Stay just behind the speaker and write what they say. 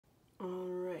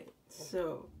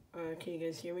So, can you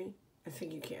guys hear me? I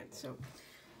think you can. So,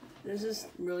 there's this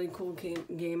really cool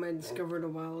game I discovered a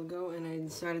while ago, and I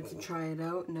decided to try it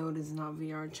out. No, it is not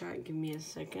VR chat. Give me a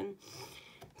second.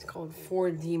 It's called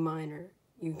 4D Miner.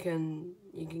 You can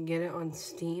get it on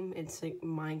Steam. It's like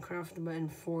Minecraft, but in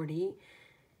 4D,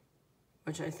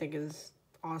 which I think is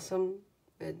awesome.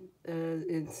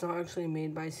 It's not actually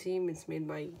made by Steam. It's made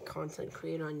by content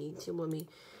creator on YouTube. Let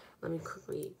me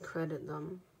quickly credit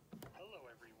them. Hello,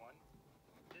 everyone.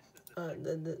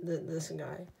 This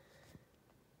guy.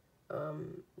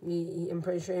 I'm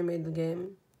pretty sure he made the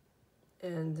game,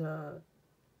 and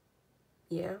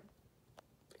yeah,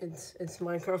 it's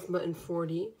Minecraft but in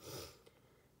 4D.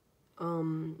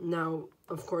 Now,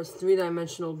 of course,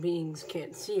 three-dimensional beings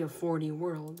can't see a 4D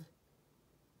world,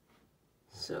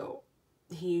 so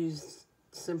he used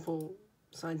simple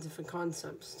scientific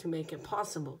concepts to make it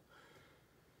possible.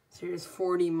 So here's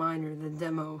 4D Miner, the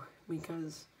demo,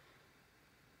 because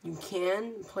you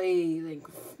can play like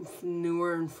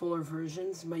newer and fuller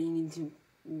versions, but you need to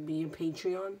be a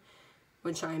Patreon,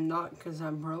 which I'm not because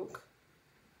I'm broke.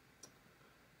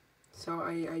 So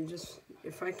I just,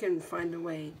 if I can find a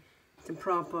way to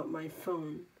prop up my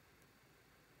phone,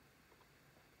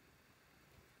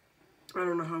 I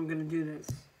don't know how I'm gonna do this.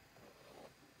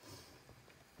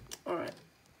 Alright,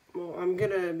 well, I'm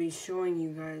gonna be showing you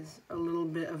guys a little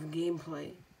bit of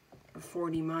gameplay of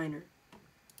 4D Miner.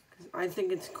 I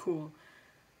think it's cool.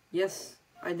 Yes,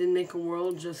 I did make a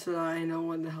world just so that I know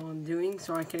what the hell I'm doing,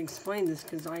 so I can explain this,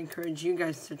 because I encourage you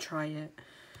guys to try it.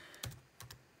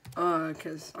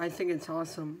 Because I think it's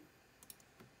awesome.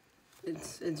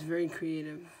 It's very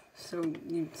creative. So,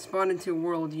 you spawn into a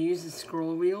world, you use the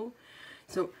scroll wheel.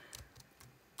 So,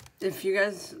 if you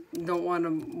guys don't want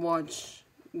to watch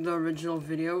the original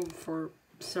video for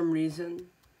some reason,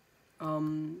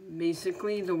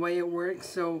 basically the way it works,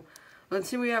 so let's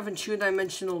say we have a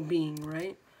two-dimensional being,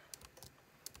 right?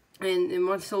 And it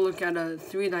wants to look at a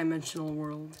three-dimensional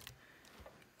world.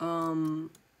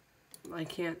 I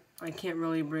can't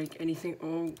really break anything.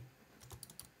 Oh,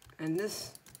 and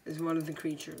this is one of the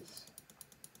creatures.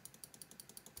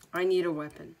 I need a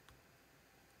weapon.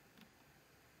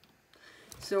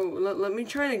 So let me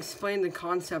try and explain the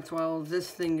concept while this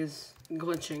thing is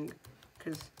glitching,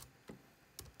 because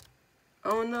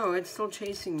oh no, it's still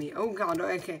chasing me. Oh god,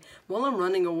 okay. While I'm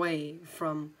running away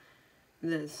from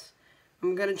this,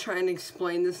 I'm gonna try and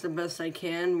explain this the best I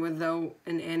can without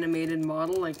an animated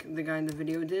model like the guy in the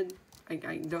video did.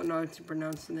 I don't know how to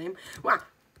pronounce the name. Wah!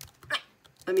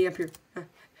 Let me up here.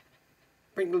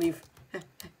 Break the leaf.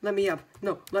 Let me up.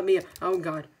 No, let me up. Oh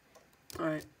god.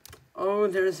 Alright. Oh,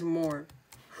 there's more.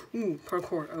 Ooh,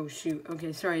 parkour. Oh shoot.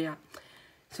 Okay, sorry, yeah.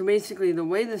 So basically, the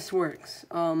way this works,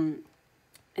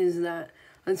 is that,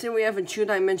 let's say we have a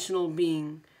two-dimensional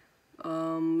being,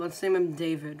 let's name him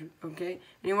David, okay? And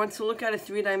he wants to look at a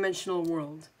three-dimensional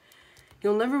world.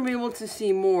 He'll never be able to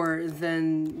see more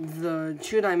than the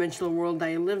two-dimensional world that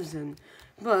he lives in,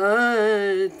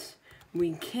 but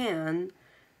we can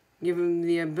give him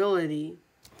the ability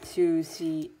to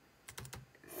see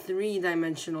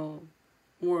three-dimensional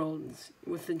worlds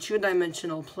with a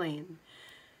two-dimensional plane.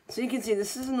 So you can see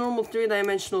this is a normal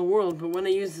three-dimensional world, but when I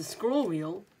use the scroll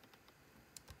wheel,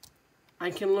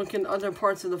 I can look in other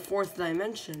parts of the fourth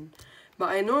dimension. But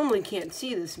I normally can't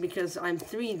see this because I'm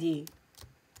 3D.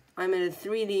 I'm in a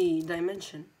 3D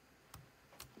dimension.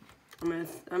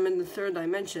 I'm in the third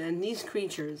dimension, and these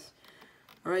creatures,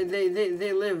 alright,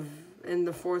 they live in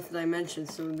the fourth dimension,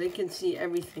 so they can see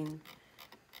everything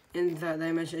in that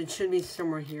dimension. It should be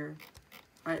somewhere here.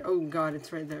 Oh god,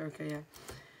 it's right there. Okay, yeah.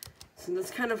 So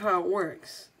that's kind of how it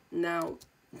works. Now,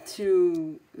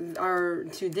 to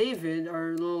David,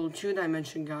 our little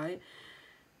two-dimension guy,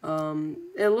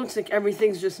 it looks like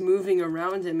everything's just moving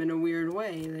around him in a weird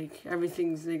way. Like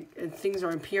everything's like things are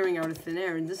appearing out of thin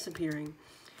air and disappearing.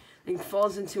 Like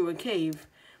falls into a cave.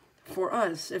 For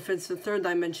us, if it's a third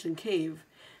dimension cave,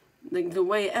 like the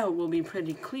way out will be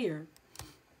pretty clear.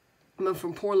 But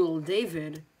for poor little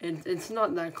David, it's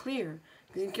not that clear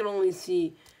because he can only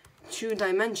see 2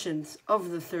 dimensions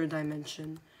of the third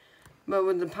dimension. But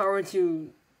with the power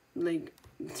to like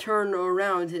turn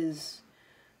around his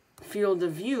field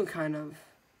of view, kind of,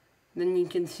 then you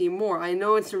can see more. I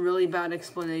know it's a really bad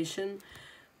explanation,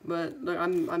 but look,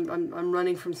 I'm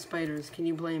running from spiders. Can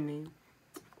you blame me?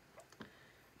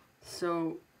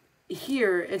 So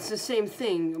here it's the same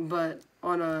thing, but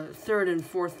on a third and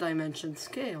fourth dimension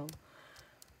scale.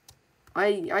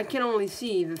 I can only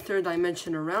see the third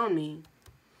dimension around me,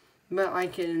 but I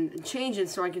can change it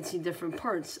so I can see different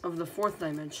parts of the fourth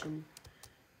dimension.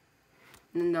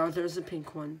 And now there's a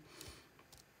pink one.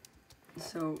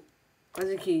 So As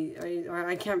a key,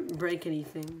 I can't break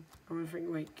anything. I'm afraid.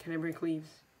 Wait, can I break leaves?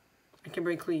 I can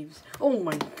break leaves. Oh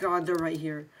my god, they're right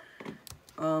here.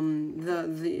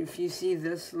 If you see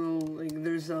this little, like,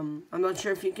 there's, I'm not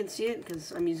sure if you can see it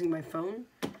because I'm using my phone.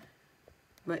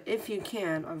 But if you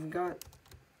can, I've got,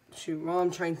 shoot, while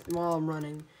I'm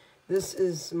running, this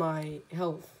is my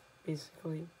health,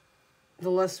 basically. The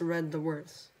less red, the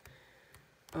worse.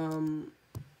 I'm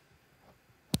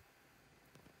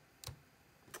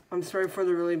sorry for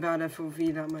the really bad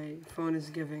FOV that my phone is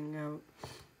giving out.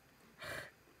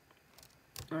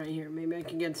 Alright, here, maybe I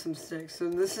can get some sticks. So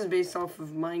this is based off of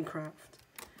Minecraft.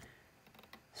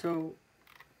 So,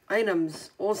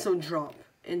 items also drop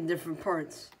in different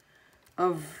parts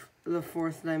of the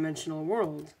fourth dimensional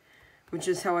world, which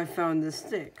is how I found this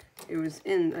stick. It was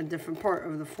in a different part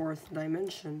of the fourth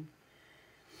dimension.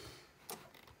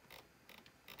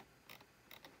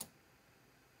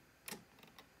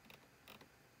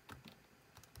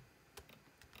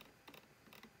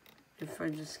 If I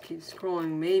just keep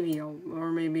scrolling, maybe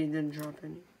or maybe it didn't drop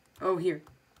any. Oh, here.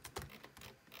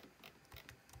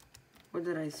 What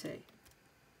did I say?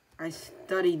 I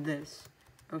studied this.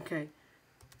 Okay.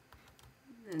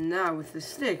 And now with the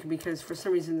stick, because for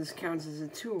some reason this counts as a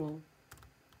tool,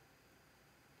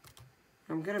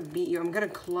 I'm gonna beat you. I'm gonna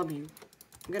club you.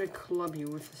 I'm gonna club you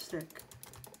with the stick.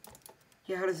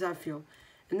 Yeah, how does that feel?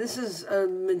 And this is a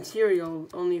material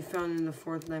only found in the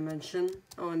fourth dimension.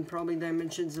 Oh, and probably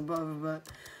dimensions above, but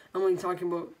I'm only talking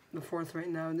about the fourth right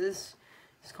now. This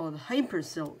is called Hyper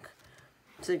Silk.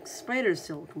 It's like spider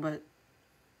silk, but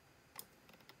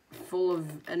full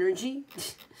of energy.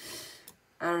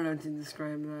 I don't know how to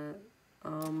describe that.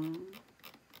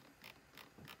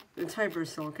 It's Hyper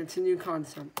Silk. It's a new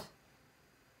concept.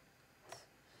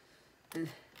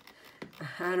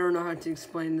 I don't know how to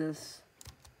explain this.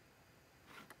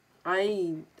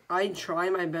 I try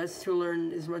my best to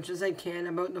learn as much as I can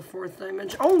about the fourth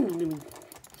dimension. Oh!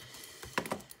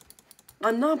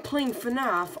 I'm not playing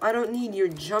FNAF. I don't need your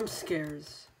jump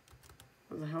scares.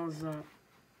 What the hell is that?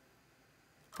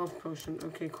 Health potion.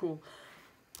 Okay, cool.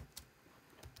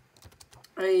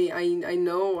 I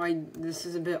know this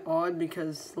is a bit odd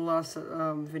because the last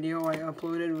video I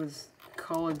uploaded was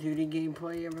Call of Duty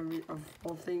gameplay of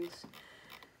all things.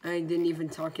 I didn't even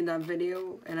talk in that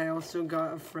video, and I also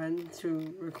got a friend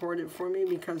to record it for me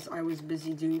because I was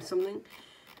busy doing something.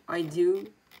 I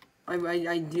do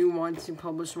want to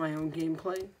publish my own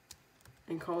gameplay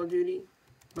in Call of Duty,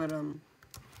 but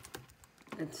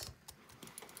it's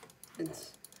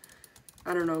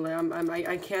I don't know, like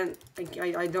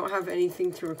I don't have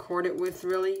anything to record it with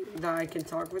really that I can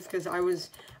talk with because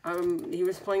he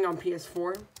was playing on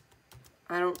PS4.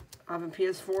 I don't have a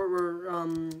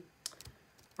PS4.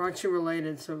 We're actually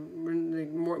related, so we're like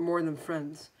more than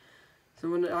friends. So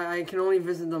when I can only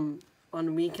visit them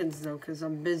on weekends though, because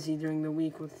I'm busy during the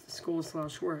week with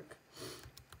school/work.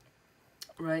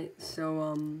 Right,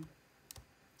 so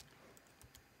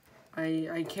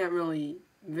I can't really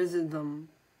visit them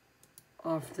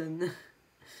often.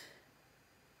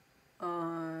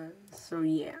 So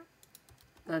yeah,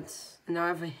 now I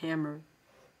have a hammer.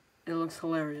 It looks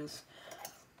hilarious.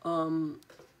 Oh,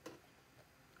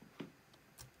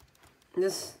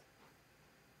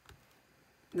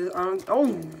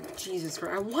 Jesus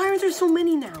Christ. Why are there so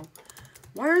many now?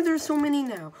 Why are there so many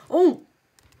now? Oh!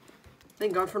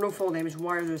 Thank God for no fall damage.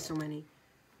 Why are there so many?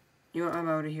 You know what? I'm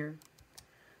out of here.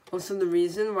 Also, the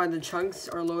reason why the chunks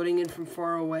are loading in from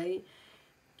far away,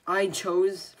 I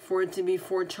chose for it to be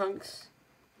 4 chunks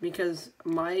because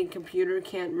my computer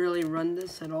can't really run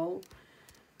this at all.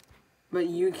 But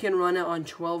you can run it on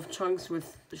 12 chunks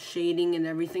with shading and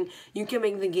everything. You can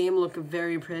make the game look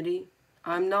very pretty.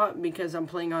 I'm not because I'm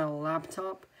playing on a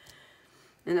laptop.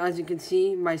 And as you can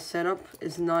see, my setup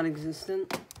is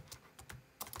non-existent.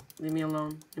 Leave me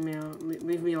alone.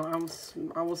 Leave me alone.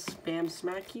 I will spam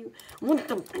smack you. What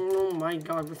the? Oh my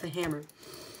God! With a hammer.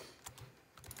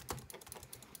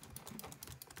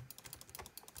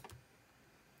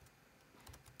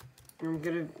 I'm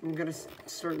gonna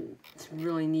start to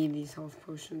really need these health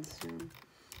potions soon.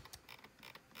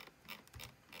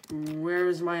 Where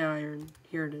is my iron?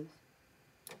 Here it is.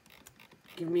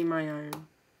 Give me my iron.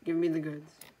 Give me the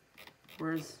goods.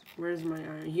 Where's my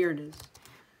iron? Here it is.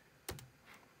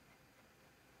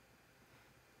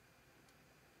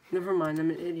 Never mind,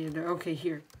 I'm an idiot. Okay,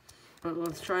 here. But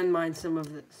let's try and mine some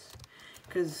of this.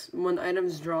 Because when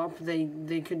items drop,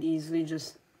 they could easily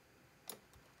just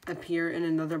appear in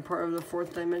another part of the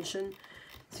fourth dimension.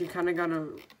 So you kind of gotta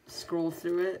scroll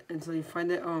through it until you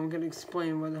find it. Oh, I'm gonna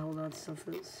explain what the hell that stuff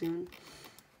is soon.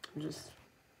 I'm just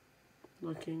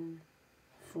looking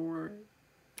for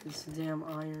This damn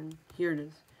iron. Here it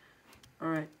is.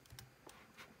 Alright.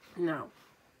 Now.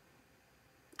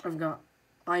 I've got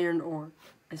iron ore.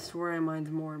 I swear I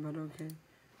mined more, but okay.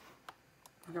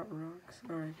 I've got rocks.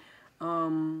 Alright.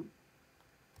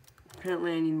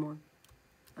 Apparently I need more.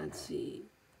 Let's see.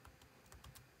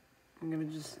 I'm gonna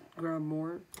just grab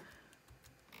more.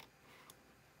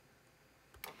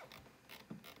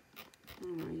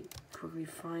 Let me quickly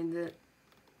find it.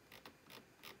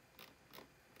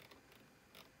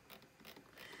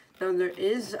 Now there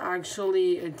is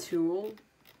actually a tool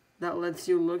that lets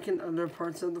you look in other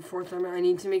parts of the fourth dimension. I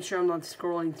need to make sure I'm not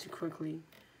scrolling too quickly.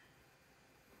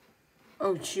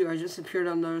 Oh shoot, I just appeared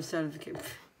on the other side of the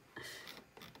cave.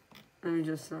 Let me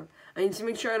just I need to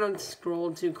make sure I don't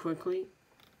scroll too quickly.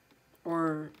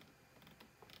 Or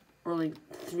like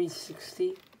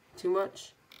 360 too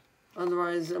much.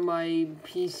 Otherwise my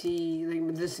PC,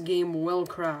 like this game will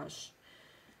crash.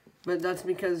 But that's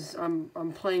because I'm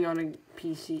playing on a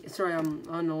PC. Sorry, I'm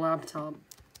on a laptop.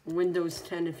 Windows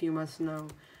 10 if you must know.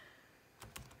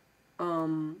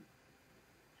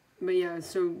 But yeah,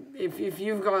 so if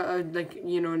you've got a, like,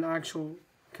 you know, an actual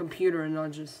computer and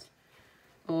not just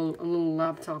a little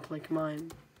laptop like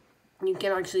mine, you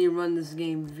can actually run this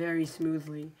game very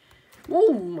smoothly.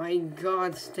 Oh my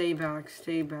god, stay back,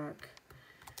 stay back.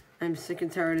 I'm sick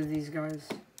and tired of these guys.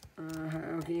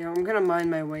 Okay, yeah, I'm gonna mine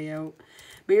my way out.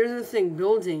 But here's the thing,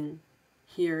 building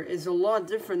here is a lot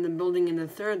different than building in the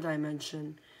third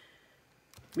dimension.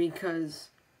 Because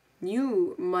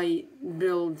you might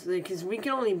build, because we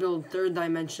can only build third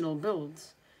dimensional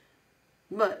builds.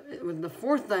 But with the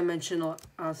fourth dimensional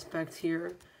aspect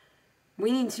here,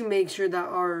 we need to make sure that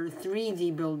our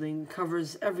 3D building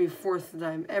covers every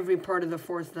part of the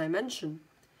fourth dimension.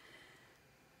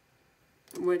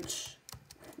 Which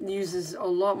uses a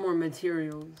lot more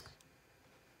materials.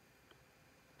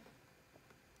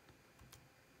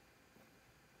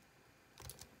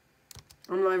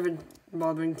 I'm not even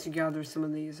bothering to gather some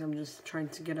of these. I'm just trying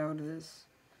to get out of this.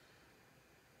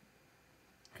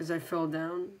 Because I fell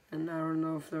down and I don't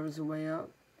know if there was a way up.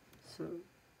 So,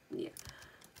 yeah.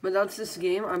 But that's this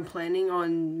game. I'm planning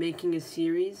on making a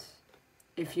series.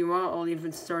 If you want, I'll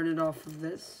even start it off of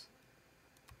this.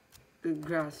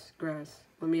 Grass.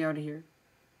 Let me out of here.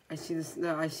 I see this.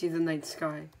 I see the night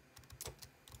sky.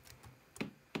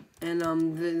 And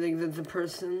the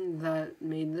person that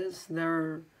made this,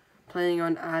 they're planning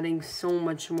on adding so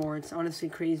much more. It's honestly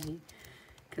crazy.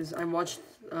 Because I watched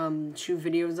 2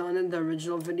 videos on it. The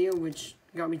original video, which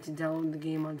got me to download the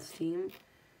game on Steam.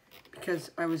 Because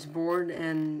I was bored,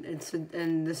 and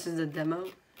this is a demo.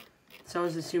 So I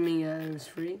was assuming it was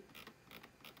free.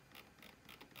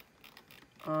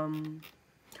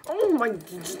 Oh my,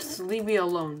 just leave me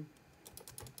alone.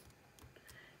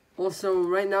 Also,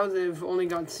 right now they've only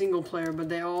got single player, but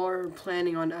they are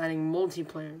planning on adding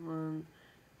multiplayer. 1,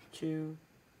 2,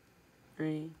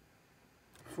 3,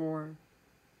 4,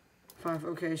 5.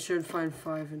 Okay, I should find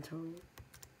 5 in total.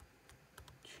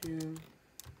 2.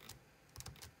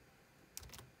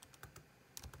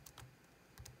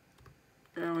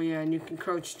 Oh yeah, and you can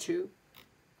crouch too.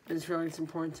 I just feel like it's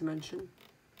important to mention.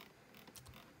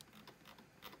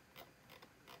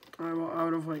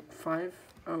 Out of like 5,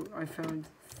 oh, I found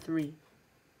 3.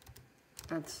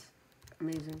 That's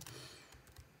amazing.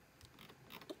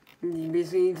 You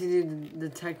basically need to do the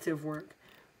detective work.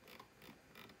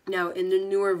 Now, in the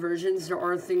newer versions, there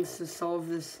are things to solve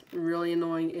this really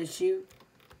annoying issue.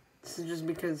 This is just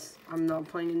because I'm not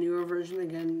playing a newer version.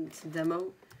 Again, it's a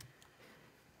demo.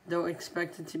 Don't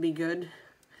expect it to be good.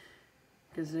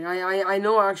 Because I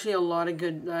know actually a lot of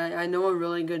good... I know a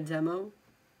really good demo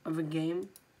of a game.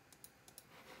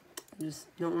 I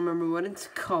just don't remember what it's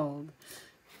called.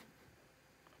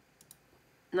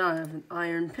 Now I have an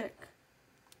iron pick.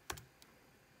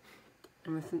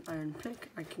 And with an iron pick,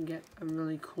 I can get a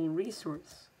really cool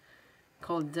resource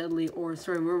called Deadly Ore.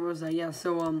 Sorry, where was I? Yeah,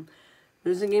 so,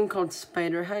 there's a game called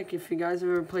Spider Hack. If you guys have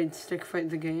ever played Stick Fight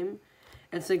the game,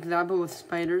 it's like that, but with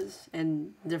spiders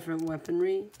and different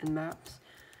weaponry and maps.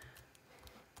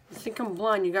 I think I'm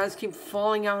blind. You guys keep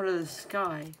falling out of the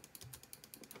sky.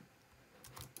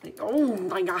 Like, oh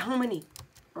my god, how many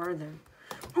are there?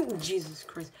 Oh, Jesus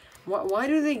Christ. Why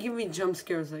do they give me jump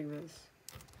scares like this?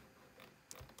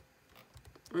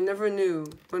 I never knew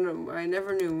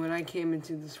when I came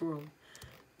into this world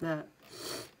that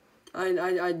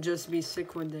I'd just be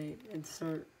sick one day and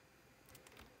start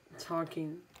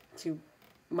talking to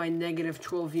my negative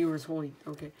 12 viewers. Holy,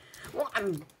 okay. Well,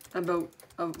 I'm about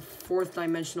a 4th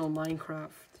dimensional Minecraft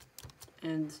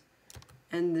and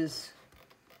this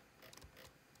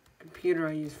computer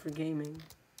I use for gaming.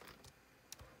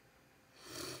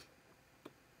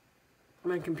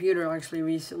 my computer actually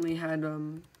recently had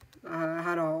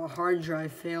a hard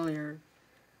drive failure,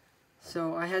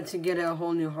 so I had to get a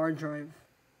whole new hard drive,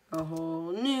 and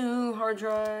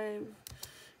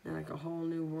like a whole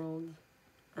new world.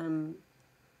 I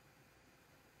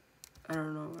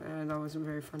don't know, that wasn't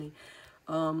very funny.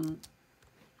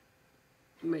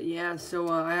 But yeah, so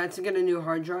I had to get a new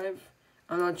hard drive.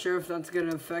 I'm not sure if that's going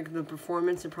to affect the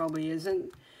performance. It probably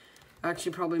isn't.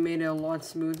 Actually probably made it a lot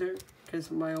smoother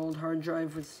because my old hard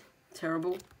drive was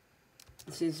terrible.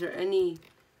 Let's see, is there any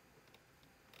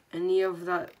of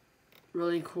that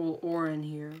really cool ore in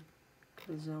here?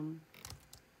 Because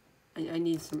I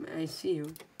need some. I see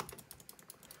you.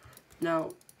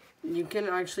 Now, you can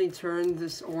actually turn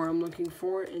this ore I'm looking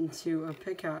for into a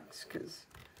pickaxe, because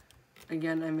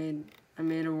again, I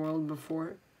made a world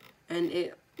before, and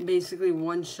it basically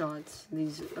one-shots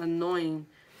these annoying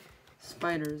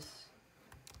spiders.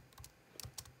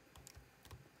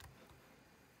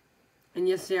 And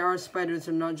yes, they are spiders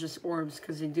and not just orbs,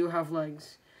 because they do have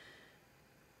legs.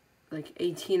 Like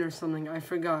 18 or something, I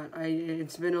forgot.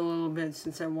 It's been a little bit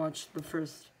since I watched the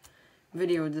first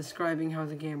video describing how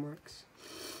the game works.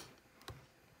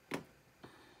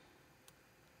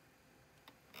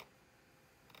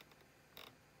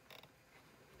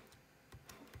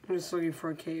 I'm just looking for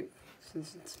a cave,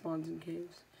 since it spawns in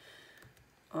caves.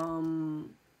 Oh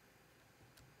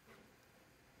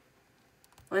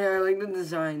yeah, I like the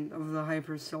design of the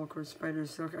Hyper Silk or Spider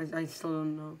Silk. I still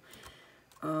don't know.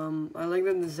 I like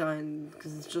the design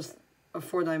because it's just a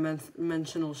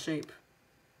 4-dimensional shape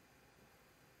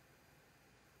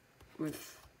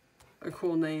with a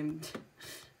cool name.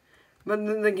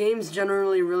 But the game's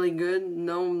generally really good.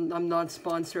 No, I'm not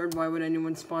sponsored. Why would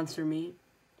anyone sponsor me?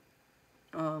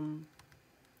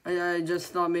 I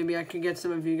just thought maybe I could get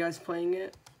some of you guys playing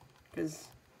it, because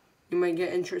you might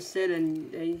get interested,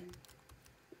 and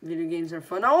video games are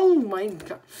fun. Oh my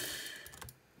god!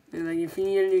 And like, if you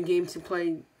need a new game to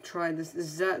play, try this.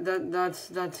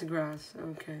 That's grass.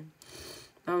 Okay,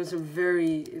 that was a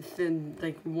very thin,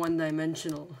 like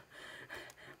one-dimensional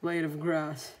blade of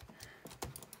grass.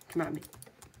 Come at me.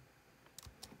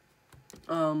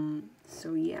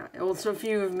 So yeah. Also, if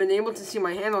you've been able to see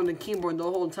my hand on the keyboard the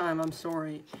whole time, I'm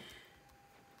sorry.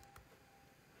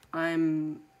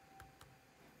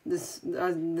 This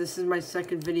is my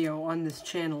second video on this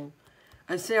channel.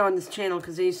 I say on this channel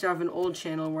because I used to have an old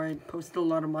channel where I posted a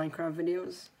lot of Minecraft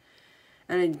videos,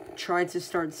 and I tried to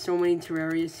start so many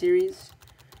Terraria series,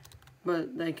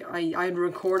 but like I'd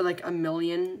record like 1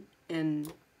 million in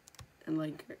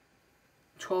like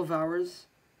 12 hours,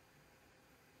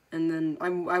 and then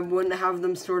I wouldn't have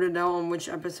them sorted out on which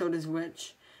episode is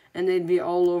which, and they'd be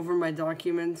all over my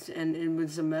documents, and it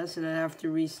was a mess, and I'd have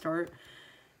to restart.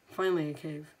 Finally a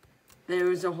cave. And it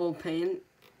was a whole pain.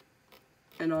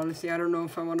 And honestly, I don't know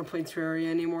if I want to play Terraria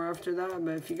anymore after that,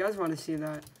 but if you guys want to see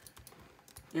that,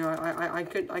 you know, I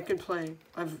could play.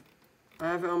 I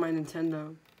have it on my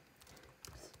Nintendo.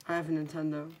 I have a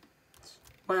Nintendo. It's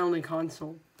my only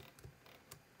console.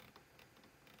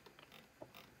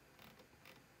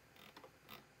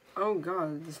 Oh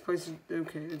god, this place is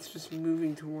okay, it's just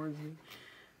moving towards me.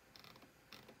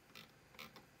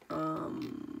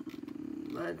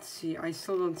 Let's see, I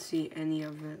still don't see any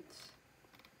of it.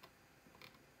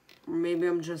 Or maybe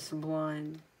I'm just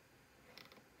blind.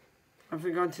 I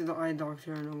haven't gone to the eye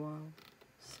doctor in a while.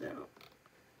 So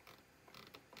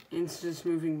it's just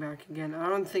moving back again. I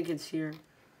don't think it's here.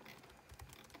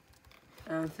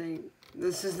 I don't think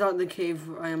this is not the cave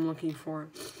I am looking for.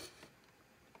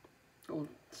 Old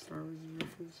Star Wars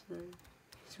reference there.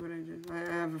 See what I did? I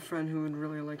have a friend who would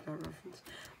really like that reference.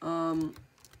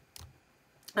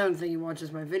 I don't think he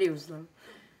watches my videos though.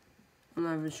 I'm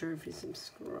not even sure if he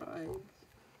subscribed.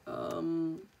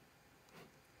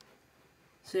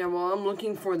 So yeah, while I'm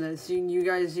looking for this, you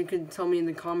guys, you could tell me in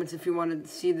the comments if you want to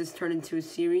see this turn into a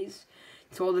series.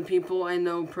 To all the people I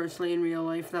know personally in real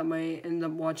life that might end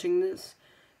up watching this,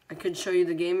 I could show you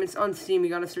the game. It's on Steam. You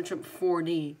gotta search up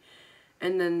 4D,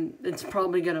 and then it's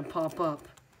probably gonna pop up.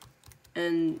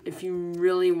 And if you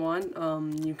really want,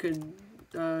 you could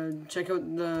check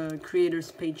out the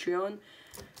creator's Patreon.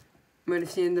 You might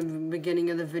have seen the beginning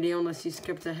of the video unless you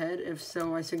skipped ahead. If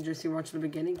so, I suggest you watch the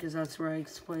beginning because that's where I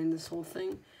explain this whole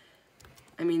thing.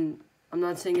 I mean, I'm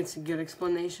not saying it's a good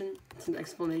explanation. It's an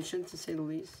explanation, to say the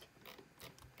least.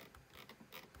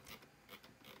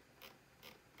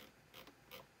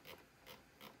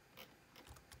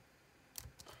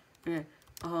 Okay,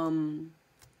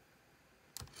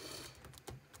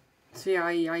 so yeah,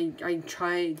 I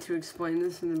try to explain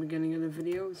this in the beginning of the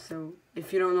video, so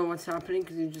if you don't know what's happening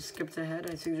because you just skipped ahead,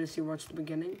 I suggest you watch the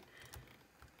beginning.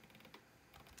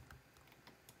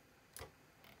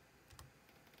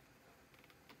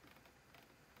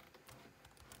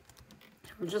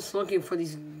 I'm just looking for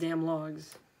these damn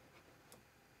logs.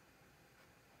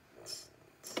 It's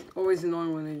always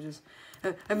annoying when they just...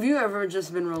 Have you ever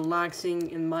just been relaxing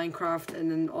in Minecraft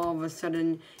and then all of a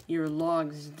sudden your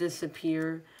logs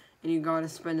disappear and you gotta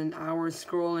spend an hour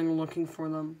scrolling looking for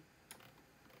them?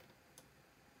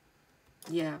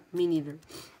 Yeah, me neither.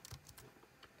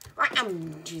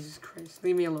 Jesus Christ,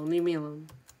 leave me alone, leave me alone.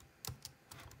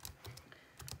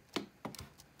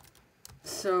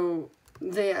 So,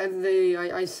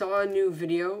 I saw a new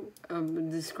video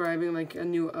describing like a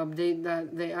new update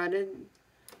that they added,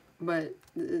 but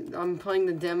I'm playing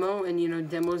the demo, and you know,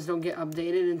 demos don't get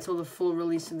updated until the full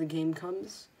release of the game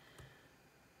comes.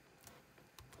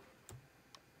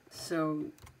 So,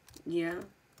 yeah.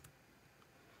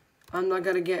 I'm not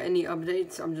gonna get any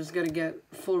updates, I'm just gonna get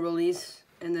full release,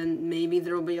 and then maybe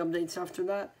there'll be updates after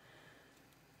that.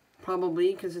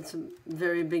 Probably, because it's a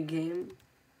very big game,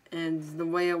 and the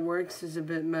way it works is a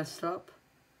bit messed up.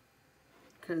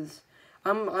 Because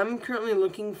I'm currently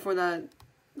looking for that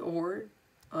ore,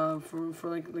 for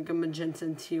like a magenta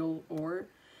and teal ore,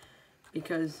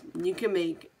 because you can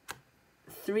make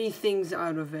 3 things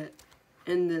out of it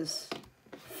in this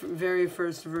very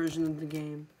first version of the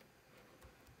game.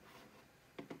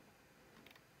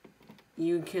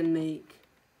 You can make,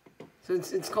 so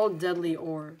it's called deadly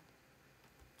ore.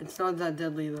 It's not that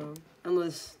deadly though,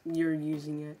 unless you're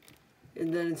using it,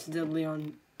 and then it's deadly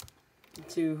on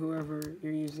to whoever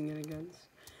you're using it against.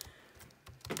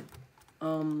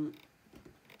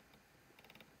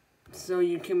 So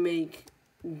you can make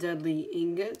deadly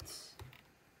ingots.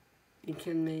 You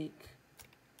can make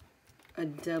a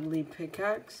deadly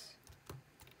pickaxe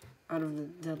out of the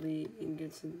deadly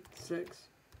ingots and 6,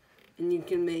 and you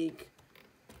can make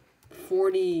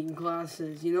 40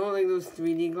 glasses. You know, like those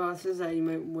 3D glasses that you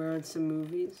might wear at some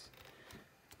movies?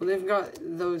 Well, they've got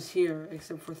those here,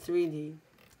 except for 3D.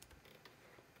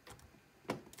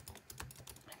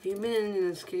 Have you been in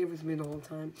this cave with me the whole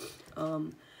time?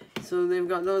 So they've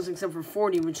got those except for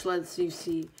 40, which lets you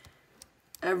see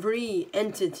every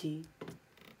entity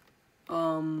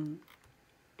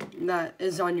that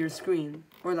is on your screen,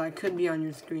 or that could be on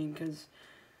your screen, because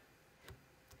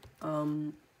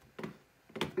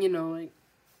you know, like,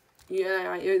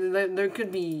 yeah, there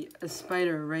could be a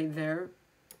spider right there,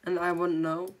 and I wouldn't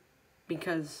know,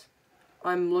 because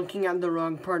I'm looking at the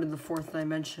wrong part of the 4th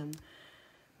dimension.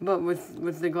 But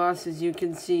with the glasses, you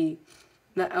can see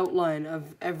the outline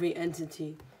of every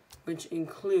entity, which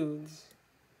includes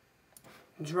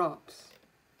drops.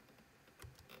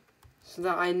 So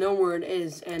that I know where it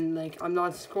is, and like, I'm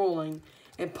not scrolling,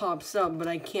 it pops up, but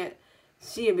I can't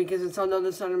see it because it's on the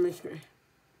other side of my screen.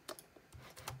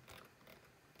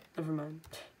 Never mind.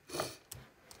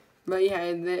 But yeah,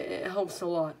 it helps a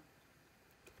lot.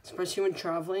 Especially when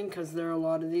traveling, because there are a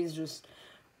lot of these just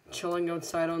chilling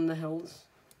outside on the hills.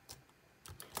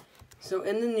 So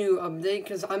in the new update,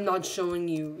 because I'm not showing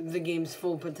you the game's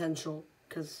full potential,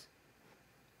 because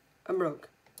I'm broke,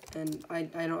 and I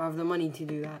don't have the money to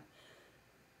do that.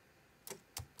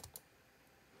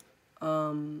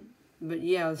 But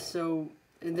yeah, so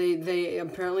they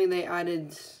apparently they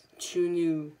added 2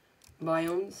 new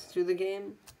biomes to the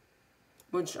game,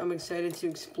 which I'm excited to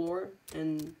explore,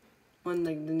 and when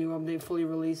the new update fully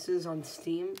releases on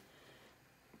Steam,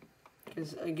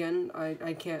 because again,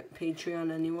 I can't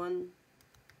Patreon anyone.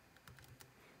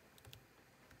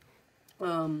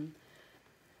 So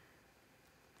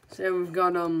yeah, we've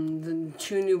got the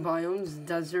 2 new biomes,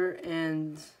 desert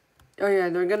and, oh yeah,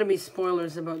 there are gonna be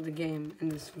spoilers about the game in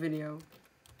this video.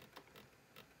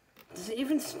 Does it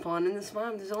even spawn in this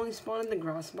biome? Does it only spawn in the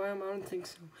grass biome? I don't think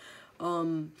so.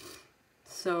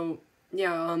 So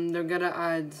yeah, they're gonna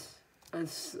add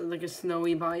like a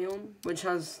snowy biome, which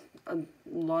has a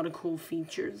lot of cool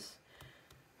features.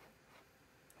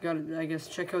 Gotta, I guess,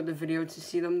 check out the video to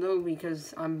see them though,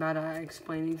 because I'm bad at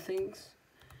explaining things.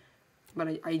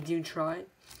 But I do try.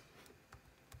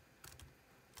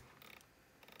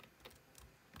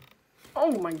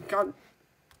 Oh my god.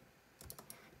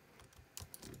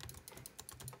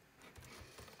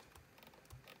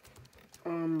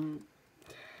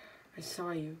 I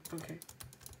saw you. Okay.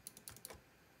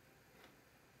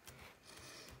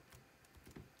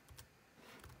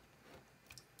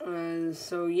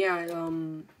 So yeah,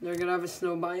 they're gonna have a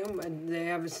snow biome, and they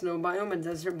have a snow biome, a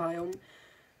desert biome,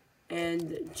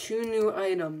 and 2 new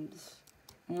items.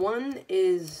 One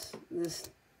is this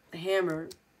hammer.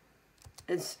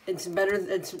 It's better.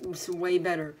 It's way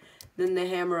better than the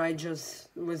hammer I just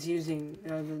was using.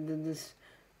 This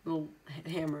little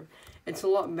hammer. It's a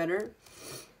lot better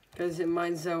because it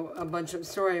mines out a bunch of.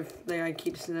 Sorry if I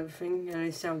keep sniffing and I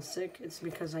sound sick. It's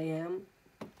because I am.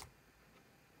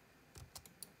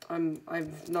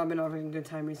 I've not been having a good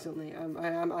time recently.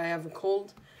 I have a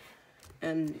cold,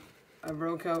 and I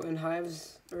broke out in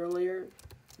hives earlier,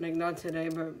 like not today,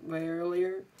 but way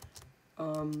earlier,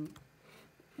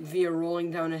 via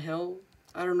rolling down a hill.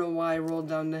 I don't know why I rolled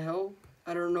down the hill.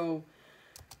 I don't know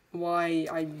why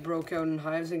I broke out in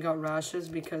hives and got rashes,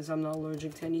 because I'm not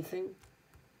allergic to anything.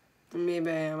 Maybe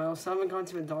I am. I also haven't gone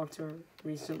to a doctor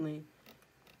recently.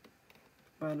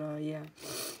 But, yeah.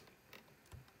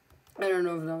 I don't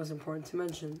know if that was important to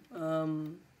mention. I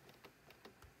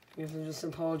guess I just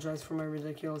apologize for my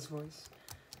ridiculous voice.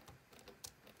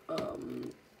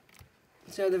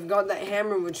 So they've got that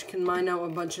hammer which can mine out a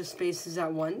bunch of spaces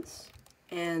at once.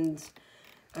 And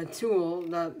a tool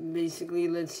that basically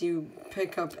lets you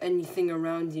pick up anything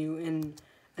around you in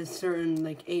a certain,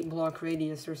 like, 8-block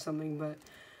radius or something. But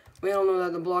we all know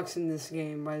that the blocks in this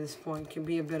game, by this point, can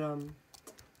be a bit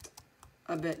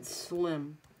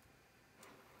slim.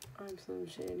 I'm Slim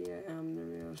Shady, I am the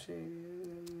real Shady.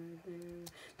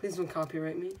 Please don't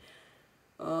copyright me.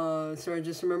 Sorry, I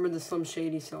just remembered the Slim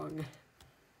Shady song.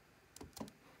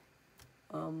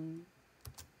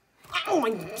 Oh my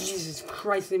Jesus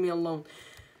Christ, leave me alone.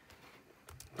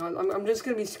 I'm just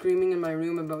gonna be screaming in my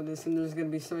room about this, and there's gonna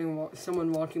be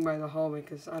someone walking by the hallway,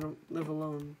 because I don't live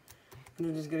alone. And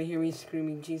they're just gonna hear me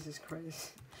screaming, Jesus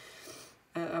Christ,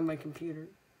 at my computer.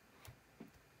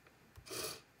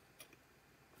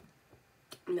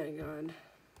 Oh my God.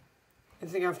 I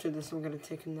think after this I'm gonna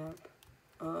take a nap.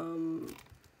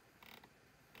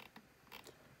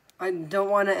 I don't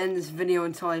want to end this video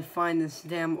until I find this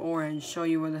damn ore and show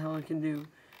you what the hell it can do.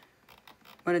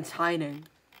 But it's hiding.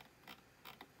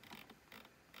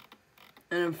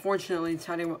 And unfortunately it's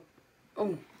hiding.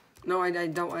 Oh, no, I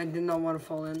did not want to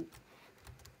fall in.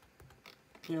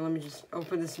 Here, let me just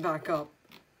open this back up.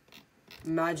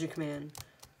 Magic Man.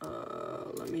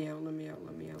 Let me out, let me out,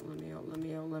 let me out, let me out, let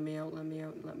me out, let me out, let me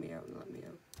out, let me out, let me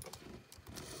out.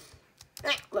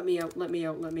 Let me out, let me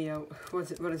out, let me out.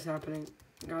 What is happening?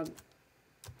 God.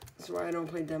 That's why I don't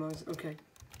play demos. Okay.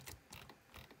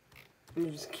 Let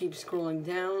me just keep scrolling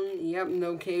down. Yep,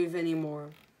 no cave anymore.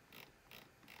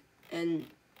 And...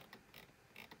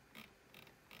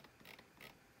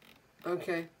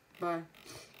 okay, bye.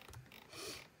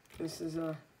 This is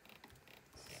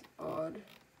odd.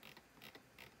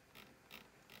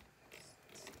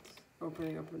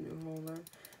 Opening up a new hole there.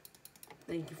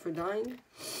 Thank you for dying.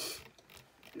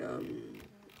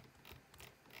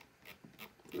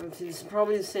 This is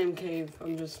probably the same cave.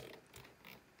 I'm just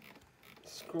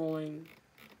scrolling.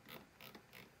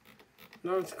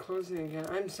 No, it's closing again.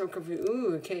 I'm so confused.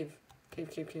 Ooh, a cave.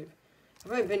 Cave.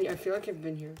 Have I been here? I feel like I've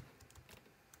been here.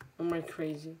 Am I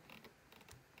crazy?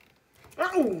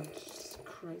 Oh, Jesus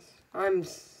Christ. I'm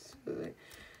silly.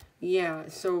 Yeah,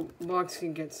 so blocks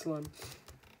can get slim.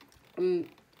 I'm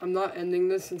not ending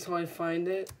this until I find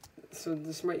it, so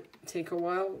this might take a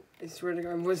while. I swear to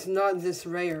God, it was not this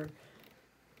rare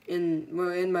in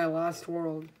my last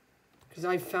world, because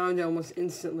I found it almost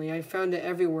instantly. I found it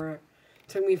everywhere. It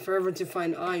took me forever to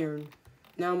find iron.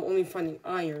 Now I'm only finding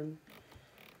iron,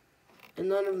 and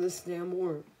none of this damn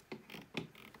ore.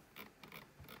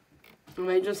 And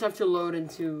I just have to load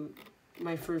into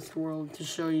my first world to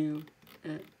show you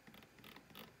it.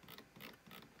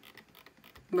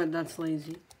 But that's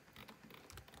lazy.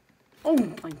 Oh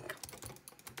my God.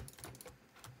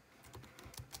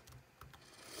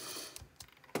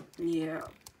 Yeah.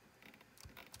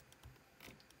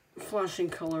 Flashing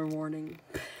color warning.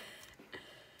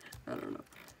 I don't know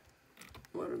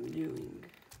what I'm doing.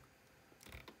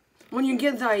 When you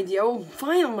get the idea, oh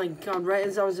fine, oh my God, right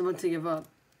as I was about to give up.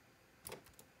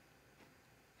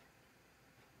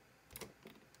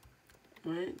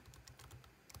 Right?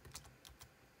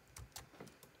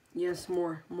 Yes,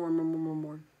 more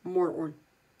ore.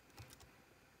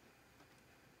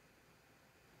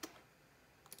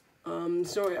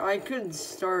 So I could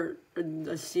start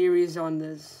a series on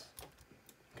this,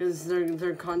 because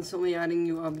they're constantly adding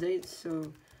new updates,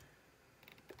 so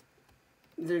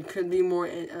there could be more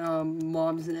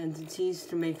mobs and entities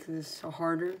to make this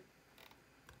harder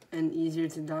and easier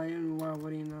to die in. Wow,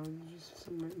 what do you know? Just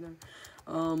something right there.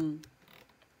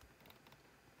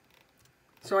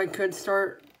 So I could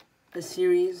start a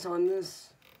series on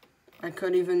this. I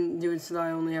could even do it so that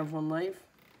I only have one life.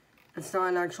 It's not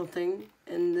an actual thing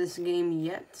in this game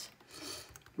yet,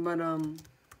 but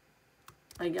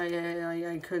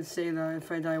I could say that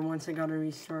if I die once, I gotta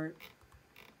restart.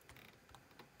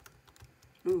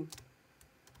 Ooh,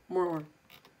 more ore.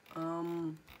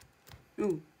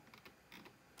 Ooh.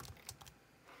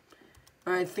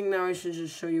 I think now I should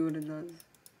just show you what it does.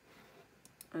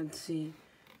 Let's see.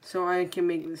 So I can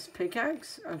make this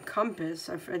pickaxe, a compass.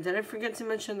 Did I forget to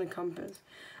mention the compass?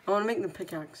 I want to make the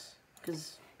pickaxe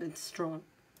because it's strong.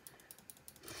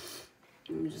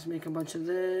 Let me just make a bunch of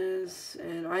this,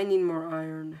 and I need more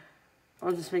iron.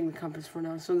 I'll just make the compass for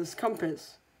now. So this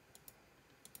compass,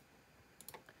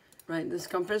 right, this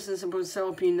compass is supposed to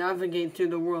help you navigate through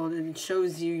the world, and it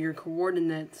shows you your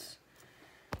coordinates.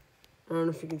 I don't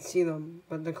know if you can see them,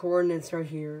 but the coordinates are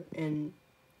here in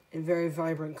very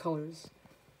vibrant colors.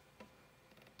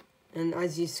 And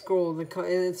as you scroll,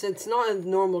 it's not a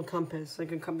normal compass,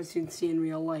 like a compass you'd see in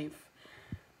real life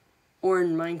or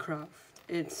in Minecraft.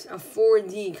 It's a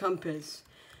 4D compass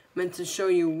meant to show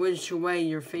you which way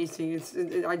you're facing.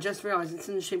 I just realized it's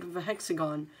in the shape of a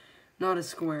hexagon, not a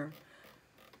square.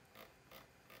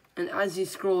 And as you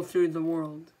scroll through the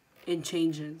world, it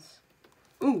changes.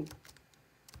 Ooh.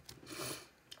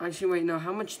 Actually, wait, no,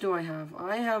 how much do I have?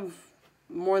 I have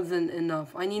more than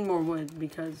enough. I need more wood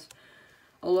because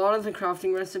a lot of the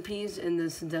crafting recipes in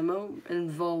this demo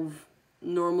involve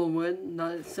normal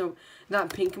wood. So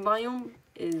that pink biome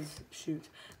is,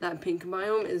 that pink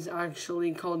biome is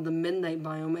actually called the midnight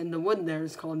biome, and the wood there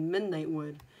is called midnight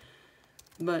wood.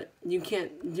 But you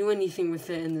can't do anything with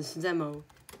it in this demo.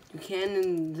 You can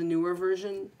in the newer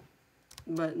version,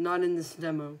 but not in this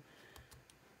demo.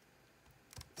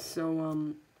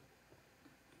 So,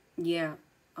 yeah,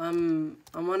 I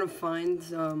want to find,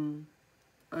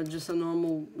 just a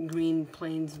normal green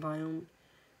plains biome.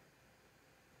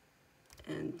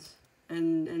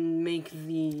 And make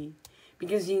the,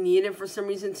 because you need it for some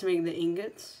reason to make the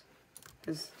ingots.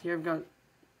 Because here I've got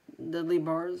deadly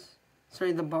bars.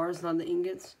 Sorry, the bars, not the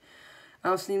ingots. I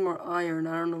also need more iron.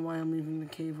 I don't know why I'm leaving the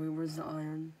cave. Wait, where's the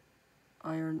iron?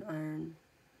 Iron.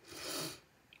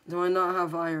 Do I not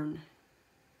have iron?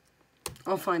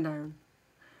 I'll find iron.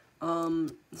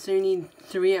 So you need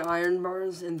 3 iron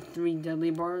bars and 3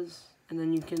 deadly bars. And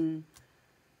then you can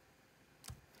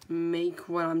make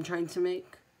what I'm trying to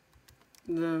make.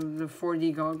 The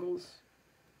 4D goggles.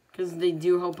 Because they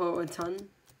do help out a ton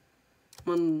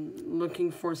when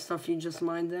looking for stuff you just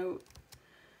mined out.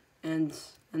 And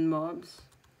mobs.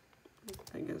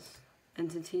 I guess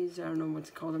entities. I don't know what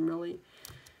to call them really.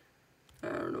 I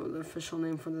don't know the official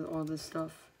name for all this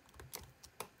stuff.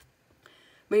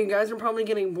 But you guys are probably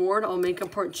getting bored. I'll make a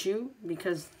part 2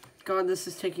 because, God, this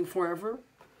is taking forever.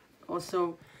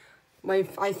 Also, I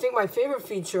think my favorite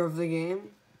feature of the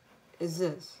game is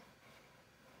this.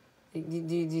 Do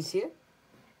you see it?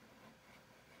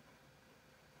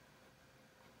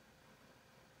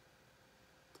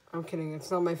 I'm kidding.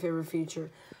 It's not my favorite feature.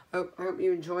 I hope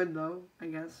you enjoyed, though, I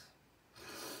guess.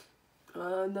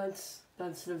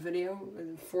 That's the video.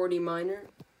 4D Miner.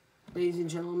 Ladies and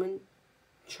gentlemen,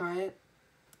 try it.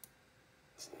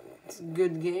 It's a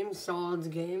good game, solid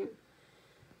game.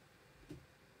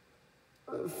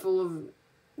 Full of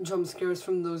jump scares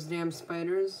from those damn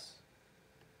spiders.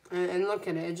 And look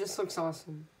at it, it just looks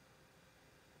awesome.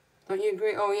 Don't you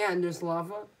agree? Oh yeah, and there's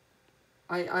lava.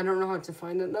 I don't know how to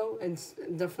find it though. It's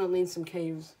definitely in some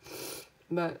caves.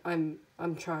 But I'm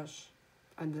trash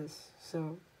at this.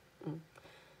 So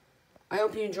I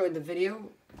hope you enjoyed the video.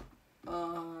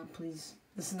 Please,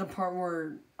 this is the part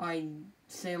where I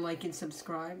say like and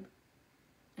subscribe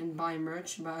and buy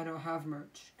merch, but I don't have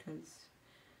merch because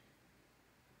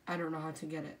I don't know how to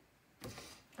get it.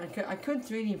 I could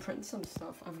 3D print some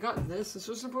stuff. I've got this. This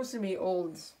was supposed to be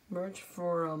old merch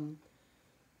for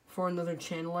another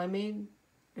channel I made.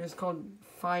 It was called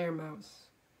Fire Mouse.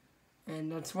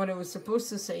 And that's what it was supposed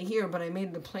to say here, but I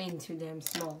made the plane too damn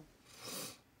small.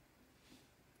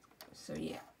 So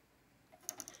yeah.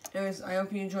 Anyways, I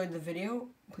hope you enjoyed the video.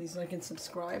 Please like and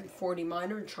subscribe. 4D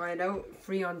Miner, try it out.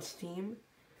 Free on Steam.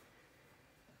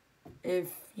 If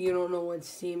you don't know what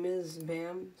Steam is,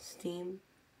 bam, Steam.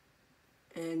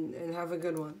 And have a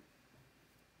good one.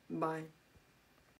 Bye.